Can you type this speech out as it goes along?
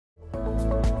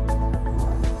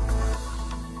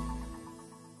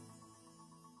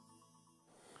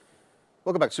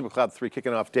Welcome back, Supercloud 3,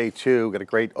 kicking off day 2. Got a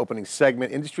great opening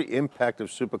segment, industry impact of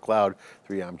Supercloud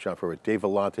 3. I'm John Furrier with Dave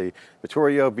Vellante.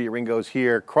 Vittorio Viarengo is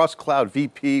here, cross-cloud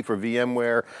VP for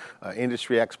VMware,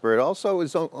 industry expert, also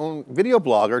his own video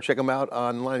blogger. Check him out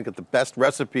online, get the best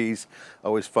recipes.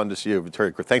 Always fun to see you,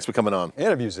 Vittorio. Thanks for coming on.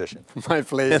 And a musician. My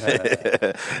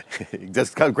pleasure. He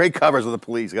does great covers of the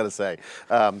police, got to say.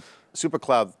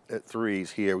 Supercloud 3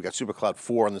 is here. We got Supercloud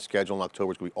 4 on the schedule in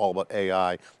October. It's going to be all about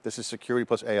AI. This is security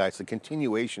plus AI. It's the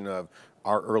continuation of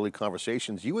our early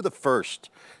conversations. You were the first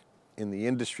in the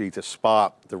industry to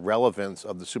spot the relevance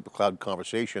of the Supercloud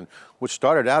conversation, which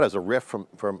started out as a riff from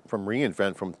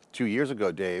reInvent from 2 years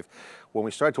ago, Dave. When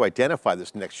we started to identify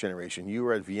this next generation, you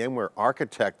were at VMware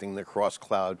architecting the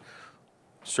cross-cloud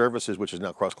services, which is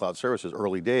now cross-cloud services,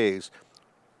 early days.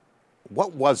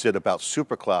 What was it about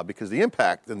Supercloud? Because the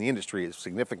impact in the industry is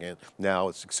significant now,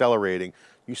 it's accelerating.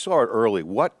 You saw it early.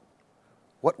 What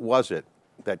was it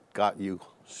that got you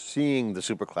seeing the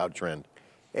Supercloud trend?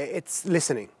 It's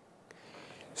listening.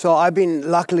 So I've been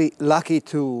lucky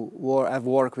to have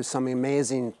worked with some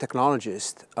amazing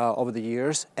technologists over the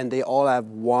years, and they all have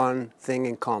one thing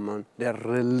in common. They're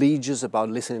religious about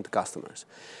listening to customers.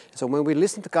 So when we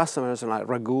listen to customers, like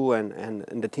Raghu and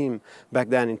the team back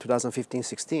then in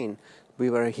 2015-16, we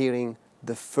were hearing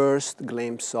the first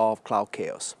glimpse of cloud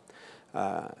chaos.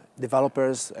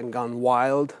 Developers had gone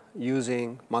wild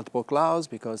using multiple clouds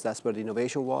because that's where the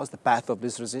innovation was, the path of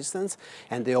least resistance,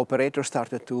 and the operators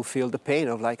started to feel the pain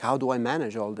of like, how do I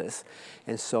manage all this?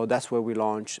 And so that's where we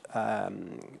launched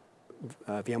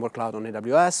VMware Cloud on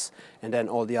AWS, and then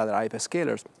all the other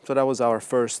hyperscalers. So that was our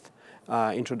first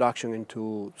introduction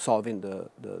into solving the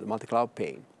multi-cloud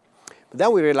pain. But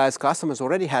then we realized customers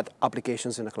already had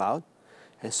applications in the cloud,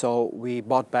 and so we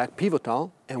bought back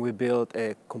Pivotal and we built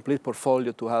a complete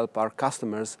portfolio to help our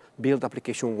customers build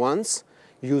application once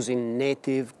using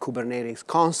native Kubernetes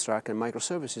construct and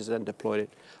microservices and deployed it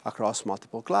across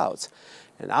multiple clouds.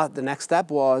 And the next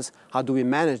step was, how do we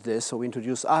manage this? So we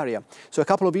introduced ARIA. So a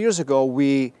couple of years ago,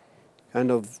 we kind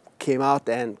of came out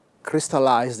and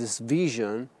crystallized this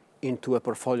vision into a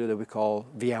portfolio that we call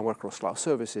VMware Cross-Cloud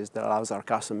Services that allows our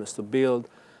customers to build,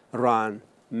 run,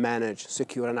 manage,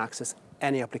 secure, and access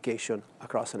any application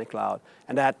across any cloud.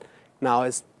 And that now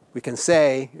is, we can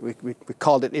say, we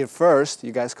called it here first,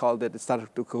 you guys called it, it started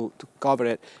to cover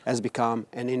it, has become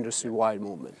an industry-wide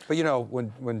movement. But you know,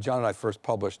 when John and I first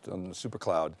published on the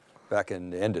Supercloud back in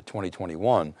the end of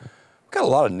 2021, we got a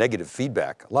lot of negative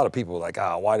feedback. A lot of people were like,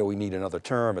 why do we need another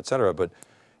term, et cetera. But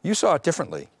you saw it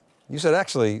differently. You said,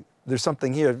 actually, there's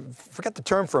something here. Forget the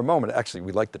term for a moment. Actually,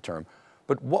 we like the term.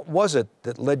 But what was it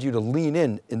that led you to lean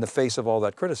in the face of all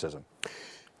that criticism?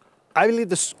 I believe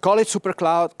call it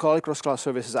Supercloud, call it cross-cloud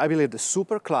services. I believe the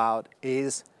Supercloud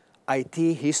is IT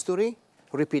history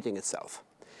repeating itself.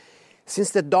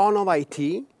 Since the dawn of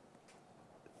IT,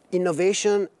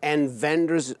 innovation and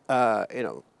vendors,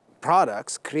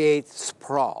 products create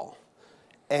sprawl.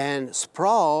 And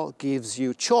sprawl gives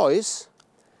you choice,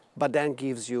 but then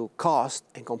gives you cost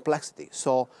and complexity.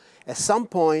 So at some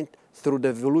point, through the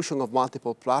evolution of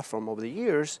multiple platforms over the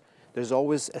years, there's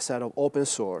always a set of open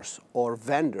source or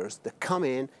vendors that come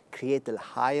in, create a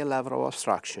higher level of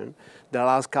abstraction that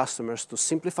allows customers to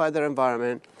simplify their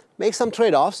environment, make some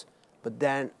trade-offs, but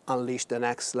then unleash the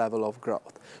next level of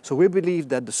growth. So we believe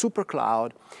that the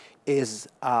Supercloud is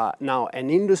now an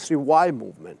industry-wide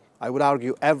movement. I would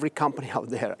argue every company out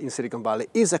there in Silicon Valley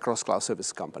is a cross-cloud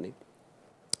service company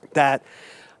that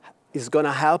is going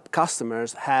to help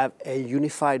customers have a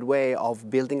unified way of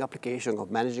building application,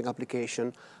 of managing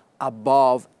application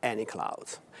above any cloud.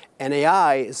 And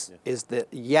AI is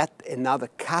yet another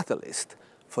catalyst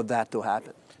for that to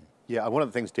happen. Yeah, one of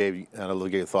the things, Dave, and I'll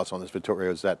get your thoughts on this, Vittorio,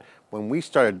 is that when we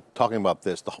started talking about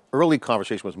this, the early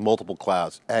conversation was multiple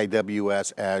clouds,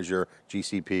 AWS, Azure,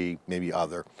 GCP, maybe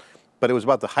other, but it was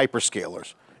about the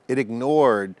hyperscalers. It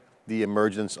ignored the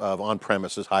emergence of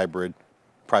on-premises hybrid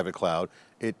private cloud.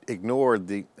 It ignored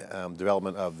the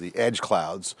development of the edge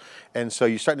clouds. And so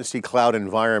you're starting to see cloud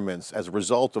environments as a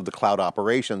result of the cloud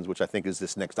operations, which I think is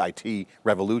this next IT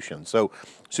revolution. So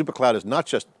Supercloud is not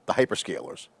just the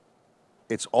hyperscalers.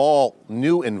 It's all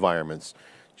new environments.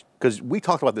 Because we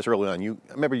talked about this early on.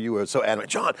 I remember you were so adamant,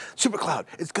 John, Supercloud,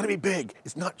 it's going to be big.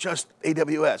 It's not just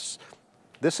AWS.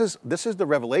 This is the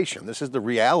revelation. This is the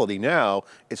reality now.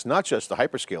 It's not just the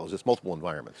hyperscalers, it's multiple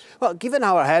environments. Well, given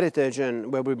our heritage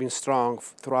and where we've been strong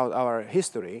throughout our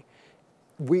history,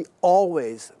 we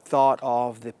always thought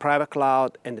of the private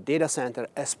cloud and the data center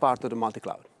as part of the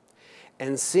multi-cloud.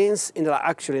 And since,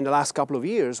 actually in the last couple of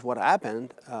years, what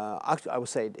happened, actually I would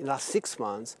say in the last 6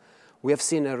 months, we have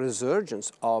seen a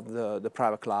resurgence of the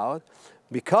private cloud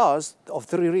because of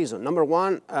 3 reasons. Number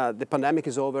one, the pandemic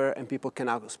is over and people can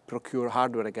now procure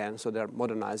hardware again, so they're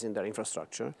modernizing their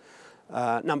infrastructure.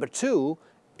 Number 2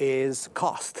 is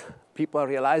cost. People are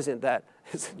realizing that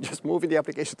just moving the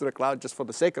application to the cloud just for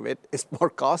the sake of it is more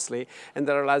costly, and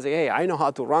they're realizing, hey, I know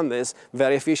how to run this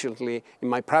very efficiently in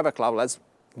my private cloud. Let's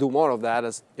do more of that,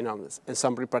 as you know, and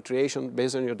some repatriation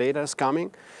based on your data is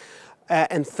coming.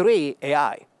 And 3,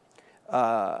 AI.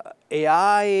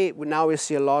 AI, now we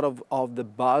see a lot of the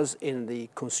buzz in the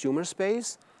consumer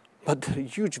space, but the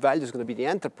huge value is going to be the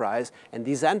enterprise, and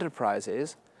these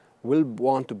enterprises will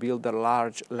want to build a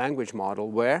large language model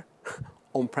where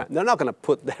on-prem, they're not going to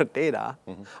put their data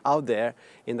out there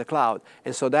in the cloud.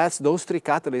 And so those 3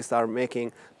 catalysts are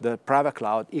making the private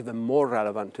cloud even more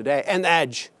relevant today. And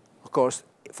edge, of course,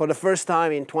 for the first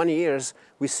time in 20 years,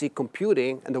 we see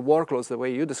computing and the workloads, the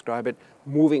way you describe it,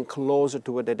 moving closer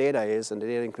to where the data is, and the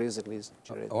data increasingly is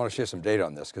generated. I want to share some data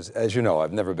on this, because as you know,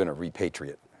 I've never been a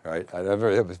repatriate, right?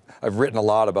 I've written a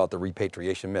lot about the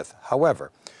repatriation myth.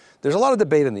 However, there's a lot of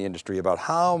debate in the industry about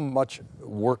how much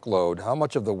workload, how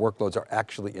much of the workloads are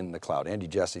actually in the cloud. Andy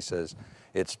Jassy says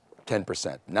it's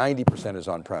 10%, 90% is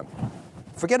on-prem.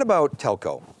 Forget about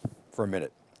telco for a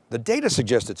minute. The data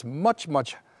suggests it's much,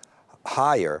 much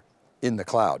higher in the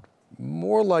cloud,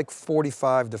 more like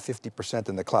 45 to 50%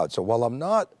 in the cloud. So while I'm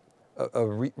not a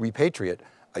repatriate,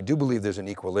 I do believe there's an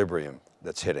equilibrium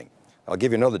that's hitting. I'll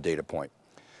give you another data point.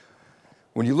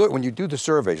 When you do the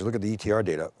surveys, you look at the ETR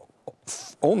data,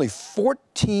 only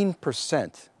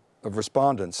 14% of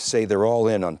respondents say they're all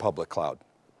in on public cloud.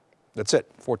 That's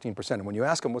it, 14%. And when you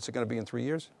ask them what's it going to be in 3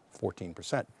 years,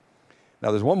 14%.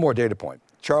 Now there's one more data point.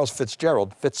 Charles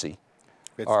Fitzgerald, Fitzy,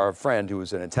 our friend who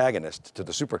is an antagonist to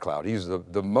the Supercloud. He's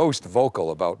the most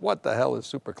vocal about what the hell is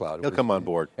Supercloud. He'll come on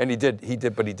board. And he did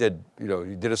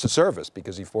us a service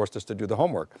because he forced us to do the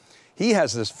homework. He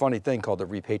has this funny thing called the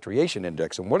repatriation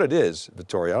index, and what it is,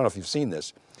 Vittorio, I don't know if you've seen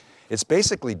this, it's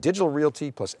basically Digital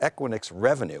Realty plus Equinix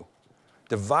revenue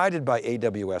divided by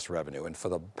AWS revenue. And for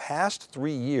the past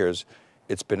 3 years,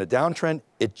 it's been a downtrend.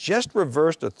 It just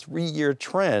reversed a 3-year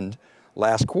trend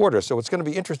last quarter. So it's going to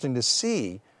be interesting to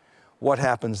see what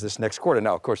happens this next quarter.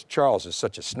 Now, of course, Charles is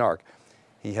such a snark.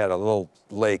 He had a little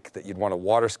lake that you'd want to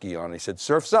water ski on. He said,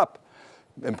 surf's up,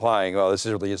 implying, oh, this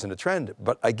really isn't a trend.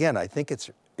 But again, I think it's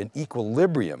an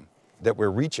equilibrium that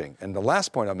we're reaching. And the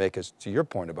last point I'll make is to your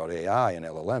point about AI and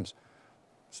LLMs.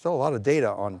 Still a lot of data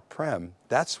on-prem.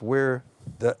 That's where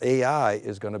the AI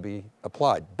is going to be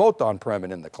applied, both on-prem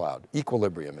and in the cloud.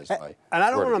 Equilibrium is my And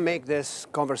I don't want to make this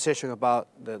conversation about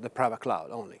the private cloud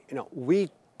only. You know,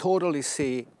 we totally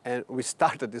see, and we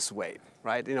started this wave,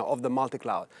 right, you know, of the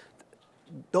multi-cloud.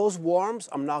 Those worms,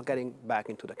 I'm not getting back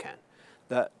into the can.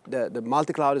 The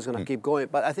multi-cloud is going to keep going,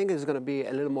 but I think it's going to be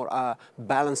a little more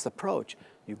balanced approach.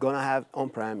 You're going to have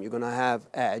on-prem, you're going to have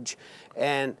edge,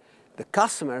 and the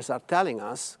customers are telling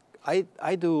us,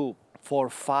 I do 4 or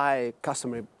 5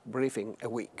 customer briefing a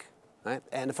week, right?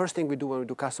 And the first thing we do when we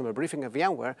do customer briefing at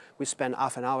VMware, we spend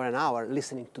half an hour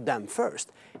listening to them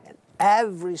first. And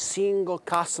every single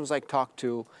customer I talk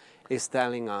to is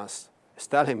telling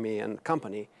me and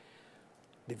company,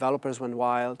 developers went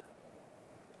wild,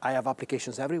 I have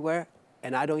applications everywhere,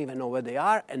 and I don't even know where they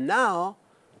are. And now,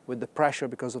 with the pressure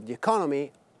because of the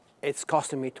economy, it's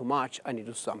costing me too much. I need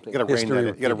to do something. You got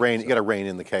to rein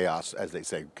in the chaos, as they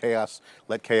say. Chaos,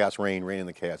 let chaos reign in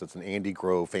the chaos. It's an Andy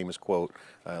Grove famous quote,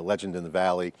 legend in the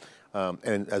Valley.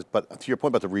 But to your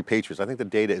point about the repatriates, I think the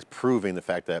data is proving the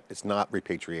fact that it's not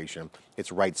repatriation,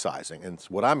 it's right sizing. And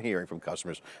what I'm hearing from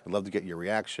customers, I'd love to get your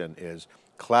reaction, is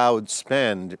cloud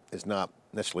spend is not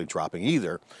necessarily dropping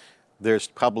either. There's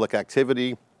public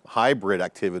activity, hybrid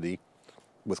activity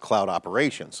with cloud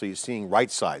operations. So you're seeing right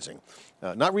sizing,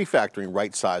 not refactoring,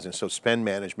 right sizing. So spend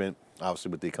management,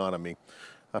 obviously with the economy.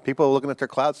 People are looking at their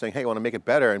cloud saying, hey, I want to make it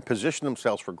better and position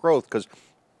themselves for growth because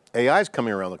AI is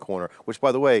coming around the corner, which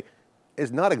by the way,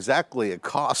 is not exactly a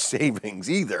cost savings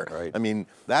either. Right. I mean,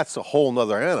 that's a whole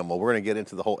nother animal. We're going to get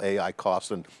into the whole AI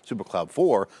cost in Supercloud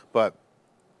 4, but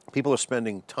people are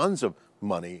spending tons of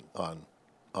money on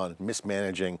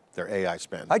mismanaging their AI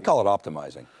spend. I call it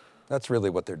optimizing. That's really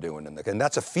what they're doing. And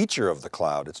that's a feature of the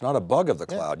cloud. It's not a bug of the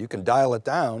cloud. You can dial it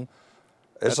down.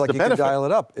 It's like you can dial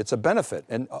it up. It's a benefit.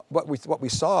 And what we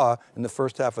saw in the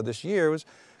first half of this year was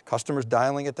customers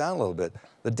dialing it down a little bit.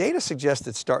 The data suggests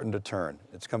it's starting to turn.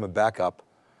 It's coming back up.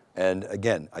 And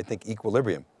again, I think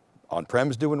equilibrium. On-prem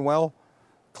is doing well.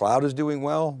 Cloud is doing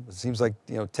well. It seems like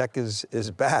tech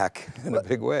is back in a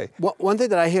big way. One thing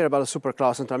that I hear about a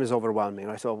Supercloud sometimes is overwhelming,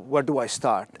 right? So where do I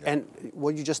start? Yeah. And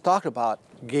what you just talked about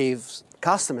gives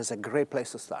customers a great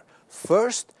place to start.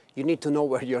 First, you need to know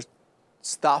where your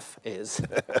stuff is.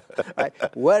 Right?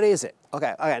 Where is it?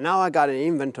 Okay, now I got an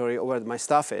inventory of where my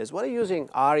stuff is. What are you using?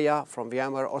 ARIA from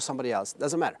VMware or somebody else?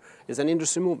 Doesn't matter. It's an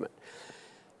industry movement.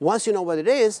 Once you know what it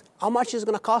is, how much is it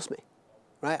going to cost me?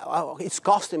 Right? It's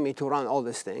costing me to run all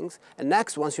these things. And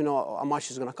next, once you know how much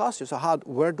it's going to cost you, so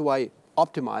where do I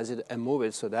optimize it and move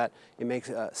it so that it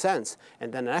makes sense?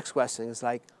 And then the next question is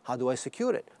like, how do I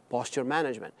secure it? Posture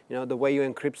management. You know, the way you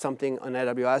encrypt something on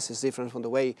AWS is different from the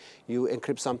way you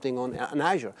encrypt something on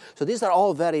Azure. So these are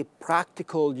all very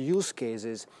practical use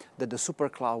cases that the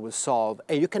Supercloud will solve.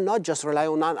 And you cannot just rely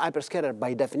on non-hyperscaler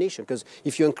by definition, because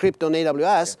if you encrypt on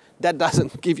AWS, that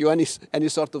doesn't give you any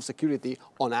sort of security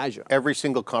on Azure. Every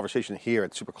single conversation here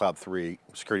at Supercloud 3,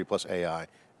 Security Plus AI,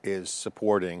 is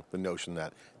supporting the notion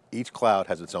that each cloud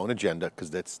has its own agenda,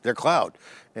 because it's their cloud,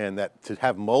 and that to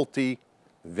have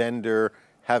multi-vendor,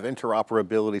 have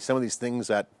interoperability, some of these things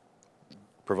that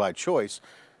provide choice,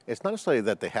 it's not necessarily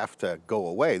that they have to go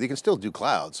away. They can still do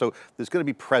cloud. So there's going to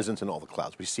be presence in all the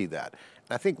clouds. We see that.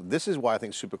 And I think this is why I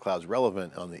think Supercloud is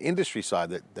relevant on the industry side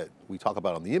that we talk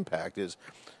about on the impact is,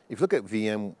 if you look at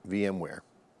VMware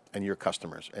and your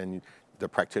customers and the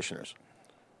practitioners,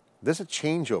 there's a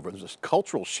changeover. There's this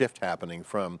cultural shift happening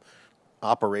from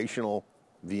operational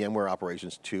VMware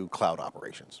operations to cloud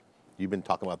operations. You've been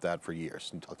talking about that for years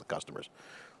and talk to customers.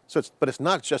 So but it's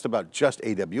not just about just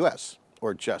AWS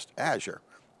or just Azure.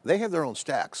 They have their own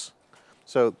stacks.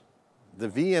 So the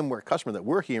VMware customer that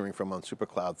we're hearing from on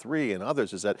Supercloud 3 and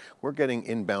others is that we're getting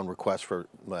inbound requests for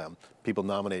people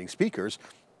nominating speakers.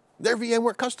 They're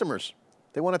VMware customers.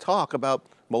 They want to talk about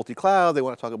multi-cloud, they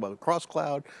want to talk about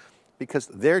cross-cloud, because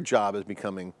their job is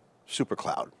becoming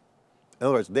Supercloud. In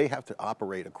other words, they have to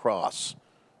operate across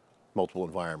multiple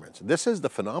environments. This is the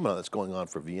phenomenon that's going on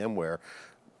for VMware,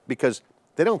 because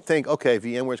they don't think, okay,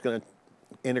 VMware is going to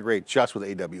integrate just with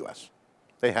AWS.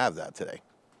 They have that today.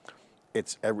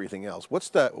 It's everything else.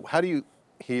 How do you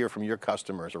hear from your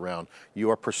customers around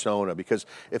your persona? Because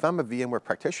if I'm a VMware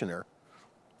practitioner,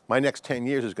 my next 10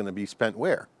 years is going to be spent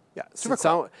where? Yeah,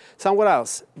 somewhere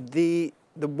else.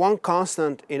 The one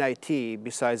constant in IT,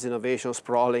 besides innovation,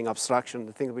 sprawling, abstraction,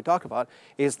 the things we talk about,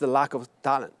 is the lack of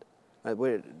talent.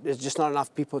 There's just not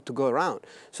enough people to go around.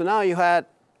 So now you had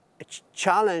a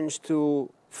challenge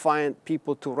to find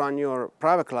people to run your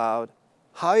private cloud.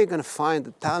 How are you going to find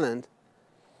the talent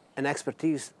and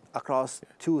expertise across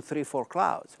 2, 3, 4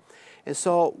 clouds? And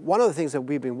so one of the things that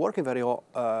we've been working very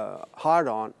hard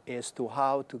on is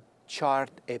how to chart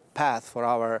a path for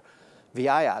our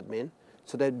VI admin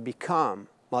so they become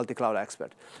multi-cloud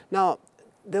expert. Now,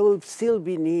 there will still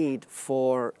be need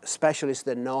for specialists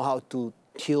that know how to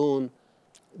tune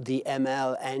the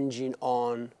ML engine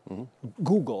on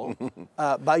Google,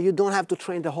 but you don't have to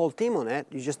train the whole team on it.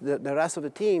 You just the rest of the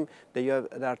team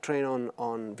that are trained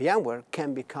on VMware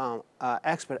can become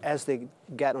expert as they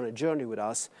get on a journey with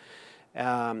us.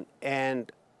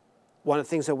 And one of the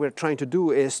things that we're trying to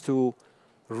do is to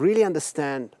really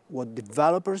understand what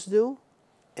developers do,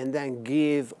 and then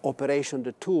give operation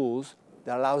the tools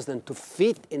that allows them to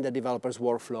fit in the developer's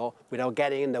workflow without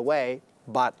getting in the way,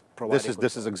 but providing.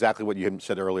 This is exactly what you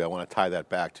said earlier. I want to tie that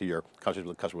back to your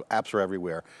customer. Apps are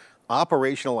everywhere.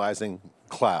 Operationalizing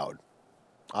cloud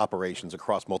operations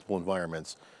across multiple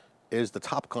environments is the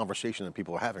top conversation that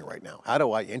people are having right now. How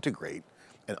do I integrate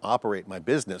and operate my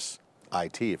business,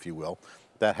 IT, if you will,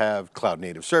 that have cloud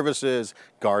native services,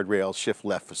 guardrails, shift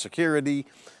left for security.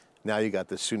 Now you got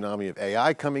this tsunami of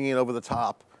AI coming in over the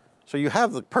top. So you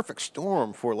have the perfect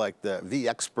storm for like the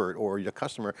expert or your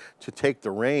customer to take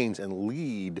the reins and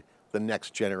lead the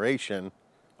next generation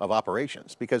of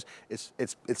operations, because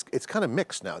it's kind of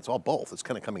mixed now. It's all both. It's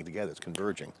kind of coming together. It's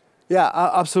converging. Yeah,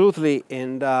 absolutely.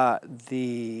 And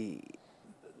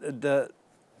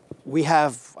we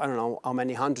have, I don't know how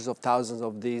many hundreds of thousands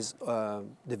of these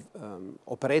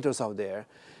operators out there,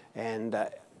 and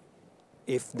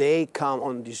if they come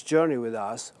on this journey with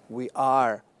us, we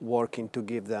are working to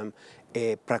give them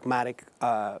a pragmatic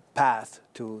path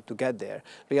to get there,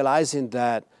 realizing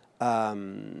that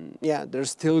yeah,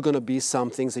 there's still going to be some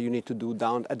things that you need to do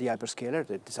down at the hyperscaler.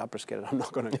 This hyperscaler are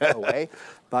not going to go away,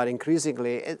 but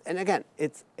increasingly, and again,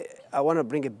 I want to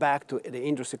bring it back to the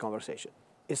industry conversation.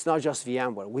 It's not just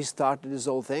VMware. We started this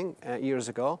whole thing years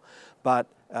ago, but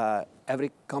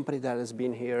every company that has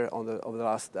been here over the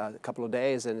last couple of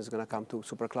days and is going to come to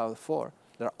Supercloud 4,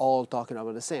 they're all talking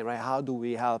about the same, right? How do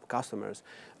we help customers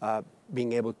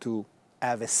being able to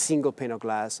have a single pane of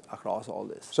glass across all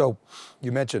this? So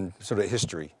you mentioned sort of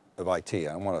history of IT.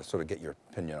 I want to sort of get your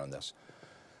opinion on this.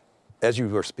 As you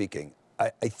were speaking,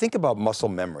 I think about muscle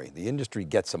memory. The industry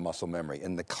gets a muscle memory,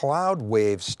 and the cloud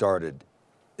wave started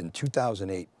in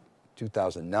 2008,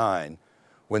 2009,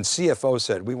 when CFOs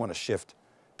said, we want to shift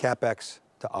CapEx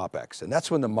to OpEx, and that's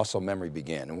when the muscle memory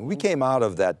began. And when we came out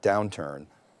of that downturn,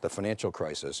 the financial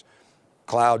crisis,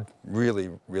 cloud really,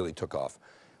 really took off.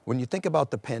 When you think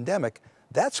about the pandemic,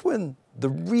 that's when the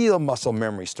real muscle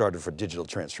memory started for digital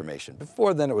transformation.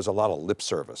 Before then, it was a lot of lip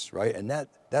service, right? And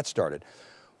that started.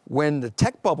 When the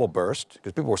tech bubble burst,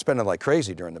 because people were spending like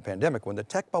crazy during the pandemic, when the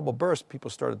tech bubble burst, people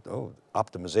started,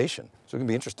 optimization. So it's going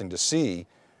to be interesting to see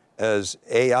as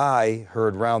AI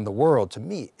heard around the world. To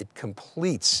me, it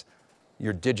completes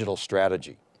your digital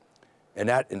strategy. And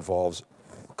that involves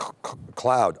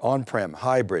cloud, on-prem,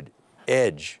 hybrid,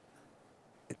 edge,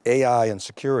 AI and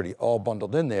security all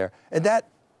bundled in there. And that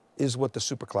is what the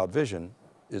Supercloud vision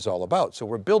is all about. So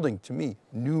we're building, to me,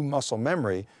 new muscle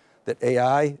memory that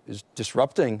AI is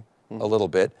disrupting a little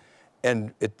bit.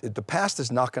 And the past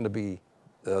is not going to be,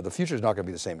 the future is not going to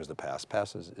be the same as the past.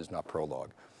 Past is not prologue.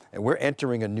 And we're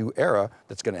entering a new era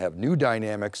that's going to have new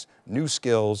dynamics, new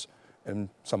skills, and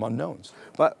some unknowns.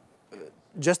 But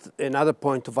just another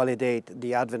point to validate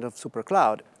the advent of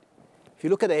Supercloud. If you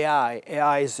look at AI,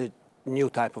 AI is a new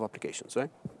type of applications, right?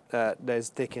 That is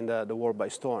taking the world by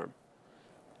storm.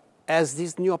 As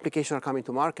these new applications are coming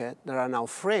to market, there are now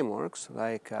frameworks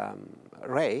like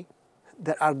Ray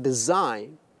that are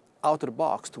designed out of the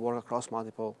box to work across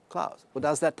multiple clouds. What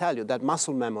does that tell you? That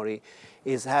muscle memory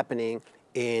is happening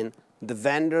in the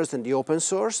vendors and the open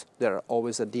source. They're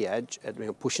always at the edge,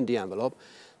 pushing the envelope.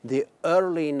 The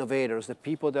early innovators, the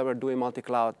people that were doing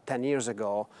multi-cloud 10 years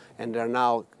ago, and they're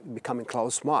now becoming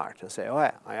cloud smart and say, oh,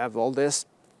 yeah, I have all this.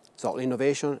 So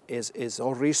innovation is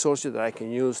all resources that I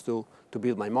can use to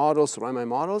build my models, to run my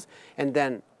models. And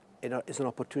then it's an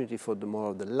opportunity for the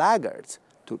more of the laggards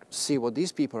to see what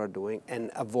these people are doing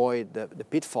and avoid the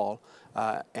pitfall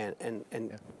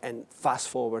and fast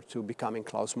forward to becoming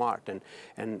cloud smart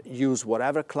and use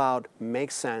whatever cloud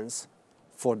makes sense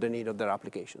for the need of their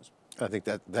applications. I think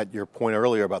that your point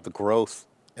earlier about the growth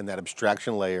and that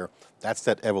abstraction layer, that's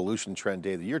that evolution trend,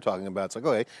 Dave, that you're talking about. It's like,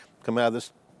 okay, come out of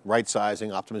this right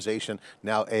sizing, optimization,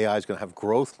 now AI is going to have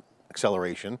growth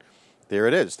acceleration. There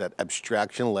it is, that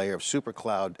abstraction layer of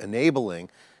Supercloud enabling,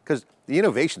 because the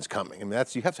innovation's coming. I mean,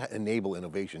 you have to enable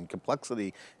innovation.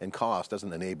 Complexity and cost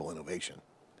doesn't enable innovation.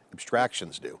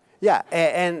 Abstractions do. Yeah,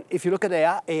 and if you look at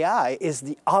AI is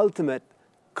the ultimate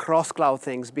cross-cloud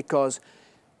things because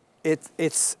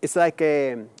it's like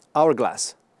a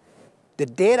hourglass. The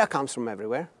data comes from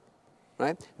everywhere,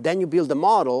 right? Then you build the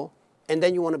model, and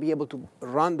then you want to be able to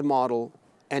run the model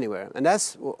anywhere. And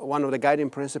that's one of the guiding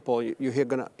principles. You're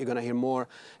gonna hear more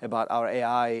about our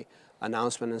AI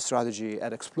announcement and strategy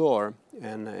at Explore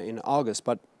in August.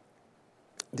 But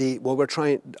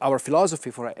our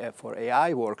philosophy for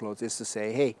AI workloads is to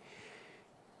say, hey,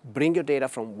 bring your data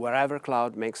from wherever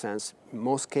cloud makes sense. In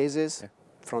most cases,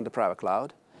 from the private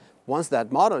cloud. Once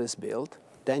that model is built,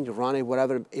 then you run it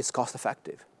wherever is cost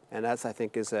effective. And that's, I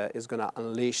think, is going to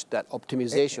unleash that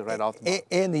optimization right off the bat.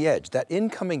 And the edge, that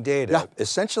incoming data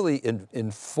essentially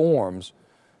informs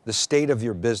the state of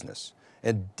your business.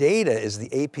 And data is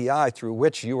the API through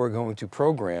which you are going to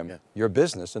program your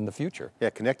business in the future. Yeah,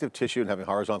 connective tissue and having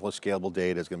horizontal and scalable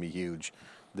data is going to be huge.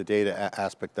 The data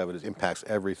aspect of it impacts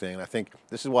everything. And I think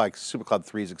this is why Supercloud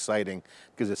 3 is exciting,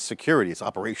 because it's security, it's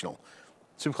operational.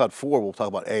 Supercloud 4, we'll talk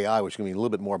about AI, which is going to be a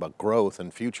little bit more about growth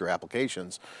and future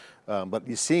applications. But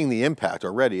you're seeing the impact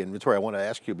already. And Vittorio, I want to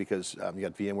ask you, because you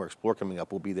got VMware Explore coming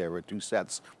up, we'll be there with 2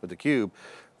 sets with theCUBE.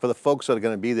 For the folks that are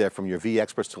going to be there, from your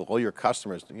vExperts to all your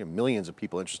customers, you have millions of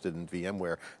people interested in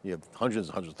VMware, you have hundreds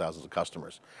and hundreds of thousands of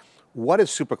customers. What does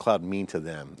Supercloud mean to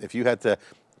them? If you had to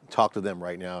talk to them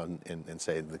right now and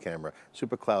say to the camera,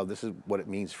 Supercloud, this is what it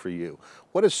means for you.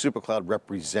 What does Supercloud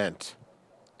represent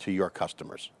to your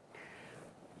customers?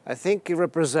 I think it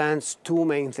represents 2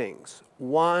 main things.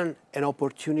 One, an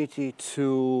opportunity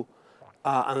to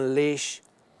unleash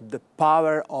the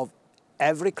power of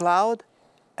every cloud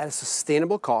at a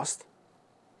sustainable cost.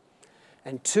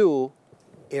 And 2,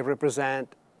 it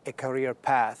represents a career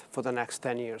path for the next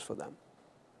 10 years for them.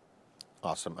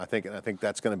 Awesome. I think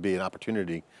that's going to be an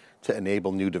opportunity to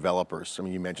enable new developers. I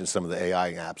mean, you mentioned some of the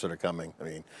AI apps that are coming. I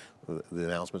mean, the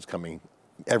announcements coming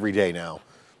every day now.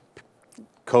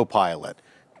 Copilot,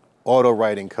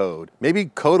 auto-writing code. Maybe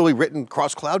code will be written,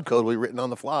 cross-cloud code will be written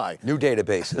on the fly. New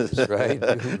databases,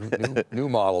 right? new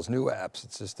models, new apps.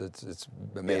 It's just, it's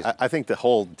amazing. Yeah, I think the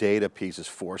whole data piece is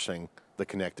forcing the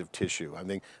connective tissue. I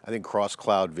think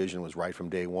cross-cloud vision was right from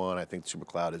day one. I think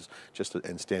Supercloud is just an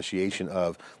instantiation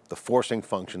of the forcing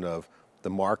function of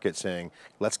the market saying,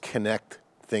 let's connect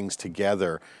things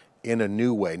together in a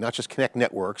new way, not just connect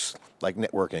networks like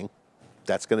networking,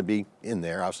 that's going to be in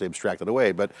there, obviously abstracted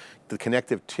away, but the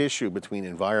connective tissue between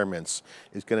environments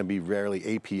is going to be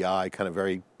very API, kind of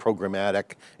very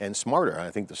programmatic and smarter. And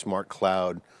I think the smart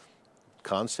cloud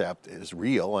concept is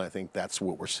real, and I think that's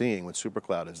what we're seeing with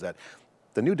Supercloud is that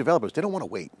the new developers, they don't want to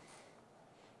wait.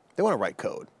 They want to write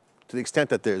code. To the extent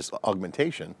that there's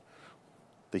augmentation,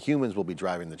 the humans will be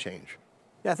driving the change.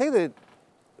 Yeah, I think that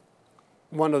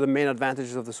one of the main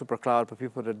advantages of the Supercloud for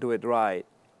people that do it right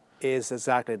is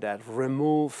exactly that,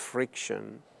 remove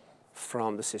friction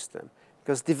from the system.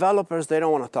 Because developers, they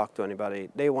don't want to talk to anybody.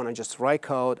 They want to just write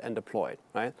code and deploy it,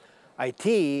 right?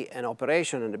 IT and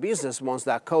operation and the business wants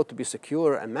that code to be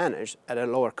secure and managed at a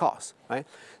lower cost, right?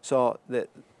 So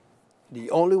the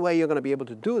only way you're going to be able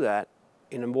to do that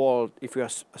in a world, if you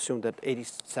assume that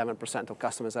 87% of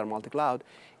customers are multi-cloud,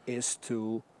 is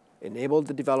to enable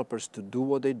the developers to do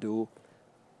what they do,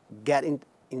 get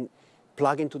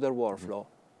plug into their workflow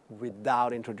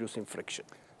without introducing friction.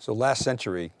 So last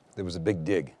century, there was a big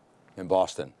dig in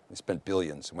Boston. They spent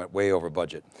billions, went way over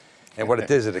budget. And what it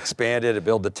did is it expanded, it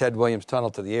built the Ted Williams Tunnel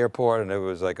to the airport, and it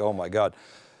was like, oh my God.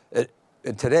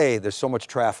 And today, there's so much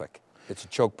traffic. It's a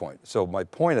choke point. So my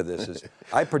point of this is,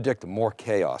 I predict more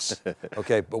chaos,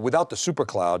 okay? But without the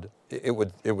Supercloud, it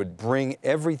would bring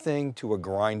everything to a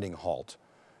grinding halt.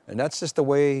 And that's just the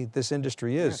way this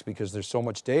industry is, because there's so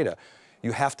much data.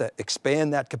 You have to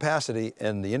expand that capacity,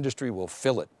 and the industry will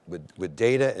fill it with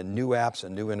data and new apps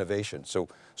and new innovation. So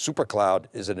Supercloud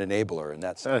is an enabler, and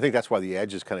I think that's why the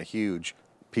edge is kind of huge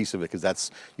piece of it,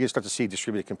 because you start to see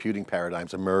distributed computing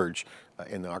paradigms emerge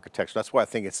in the architecture. That's why I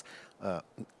think it's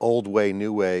old way,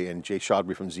 new way, and Jay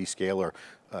Chaudhry from Zscaler,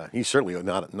 he's certainly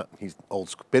he's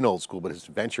been old school, but his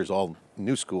ventures all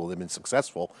new school, they've been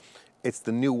successful. It's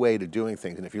the new way to doing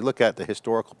things. And if you look at the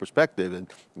historical perspective,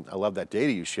 and I love that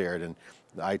data you shared, and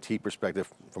the IT perspective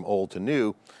from old to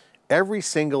new, every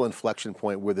single inflection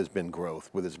point where there's been growth,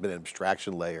 where there's been an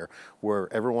abstraction layer,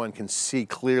 where everyone can see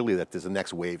clearly that there's a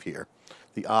next wave here.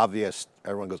 The obvious,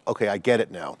 everyone goes, okay, I get it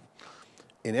now.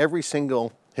 In every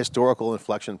single historical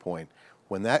inflection point,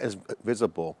 when that is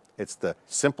visible, it's the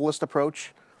simplest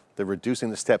approach, the reducing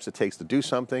the steps it takes to do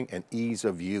something, and ease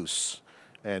of use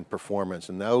and performance,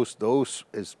 and those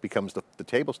becomes the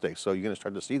table stakes. So you're going to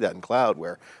start to see that in cloud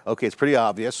where, okay, it's pretty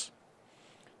obvious.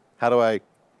 How do I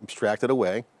abstract it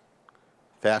away?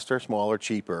 Faster, smaller,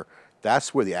 cheaper.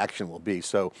 That's where the action will be.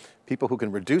 So people who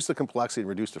can reduce the complexity and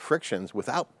reduce the frictions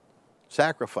without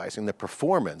sacrificing the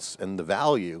performance and the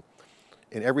value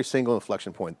in every single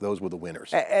inflection point, those were the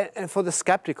winners. And for the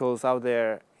skepticals out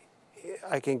there,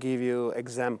 I can give you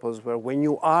examples where when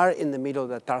you are in the middle of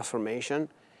that transformation,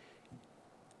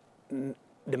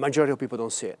 the majority of people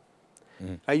don't see it.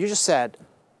 You just said,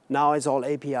 now it's all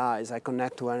APIs, I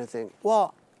connect to anything.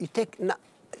 Well,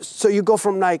 so you go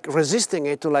from like resisting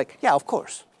it to like, yeah, of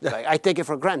course. Like, I take it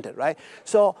for granted, right?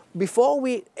 So before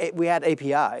we had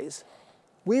APIs,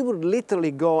 we would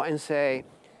literally go and say,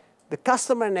 the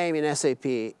customer name in SAP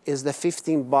is the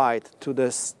 15 byte to the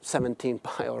 17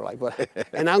 byte or like what,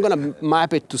 and I'm going to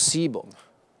map it to Siebel.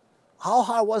 How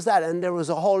hard was that? And there was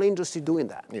a whole industry doing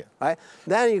that, right?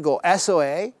 Then you go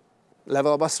SOA,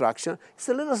 level of abstraction. It's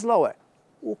a little slower.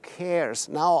 Who cares?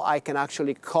 Now I can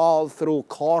actually call through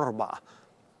Corba.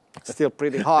 Still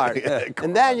pretty hard.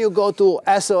 And then you go to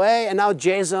SOA, and now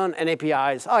JSON and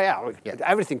APIs. Oh yeah,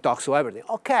 everything talks to everything.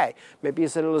 Okay, maybe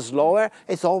it's a little slower.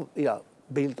 It's all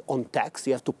built on text.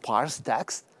 You have to parse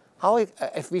text. How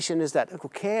efficient is that? Who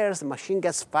cares? The machine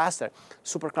gets faster.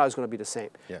 Supercloud is going to be the same.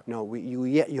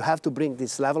 You have to bring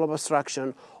this level of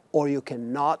abstraction, or you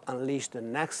cannot unleash the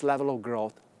next level of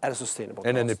growth at a sustainable cost.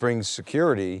 And then it brings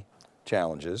security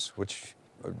challenges, which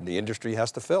the industry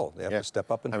has to fill. They have to step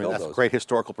up and fill those. That's a great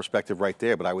historical perspective right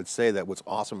there, but I would say that what's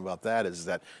awesome about that is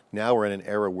that now we're in an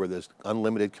era where there's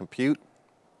unlimited compute.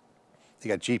 You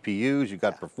got GPUs, you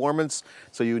got performance,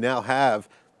 so you now have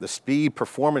the speed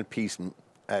performance piece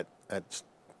at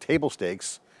table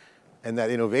stakes, and that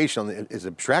innovation is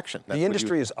abstraction. The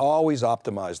industry has always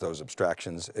optimized those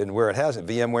abstractions, and where it hasn't,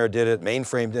 VMware did it,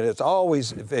 mainframe did it, it's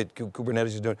always, Kubernetes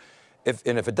is doing it.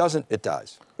 And if it doesn't, it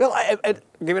dies. Well, I'll give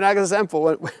you an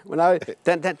example. When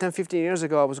 10, 15 years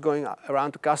ago, I was going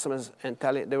around to customers and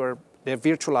telling they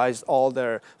virtualized all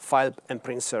their file and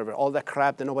print server, all that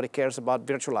crap that nobody cares about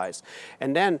virtualized.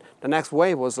 And then the next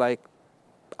wave was like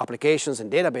applications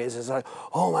and databases. Like,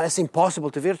 oh, man, it's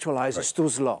impossible to virtualize. It's too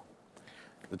slow.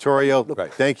 Vittorio,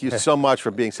 thank you so much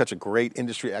for being such a great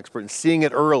industry expert and seeing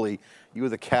it early. You were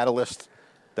the catalyst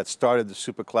that started the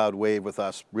Supercloud wave with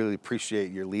us. Really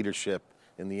appreciate your leadership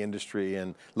in the industry,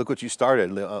 and look what you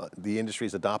started. The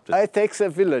industry's adopted. It takes a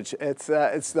village.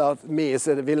 It's not me. It's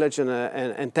a village,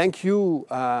 and thank you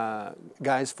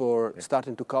guys for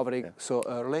starting to cover it so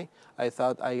early. I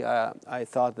thought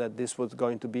that this was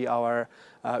going to be our.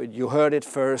 You heard it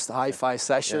first. Hi-fi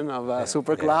session of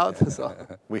Supercloud. So.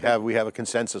 We have a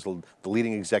consensus. The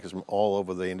leading executives from all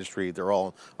over the industry, they're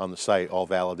all on the site, all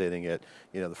validating it.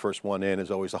 You know, the first one in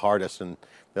is always the hardest, and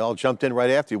they all jumped in right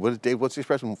after you. Dave, what's the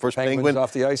expression? First penguin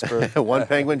off the iceberg. One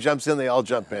penguin jumps in, they all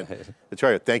jump in.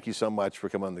 Vittorio, thank you so much for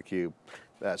coming on theCUBE.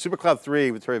 Supercloud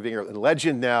 3, Vittorio Viarengo, a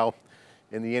legend now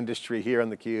in the industry here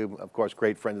on theCUBE. Of course,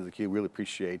 great friend of theCUBE. Really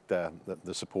appreciate the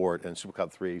support. And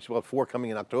Supercloud 3, Supercloud 4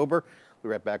 coming in October. We'll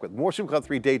be right back with more Supercloud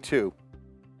 3 Day 2.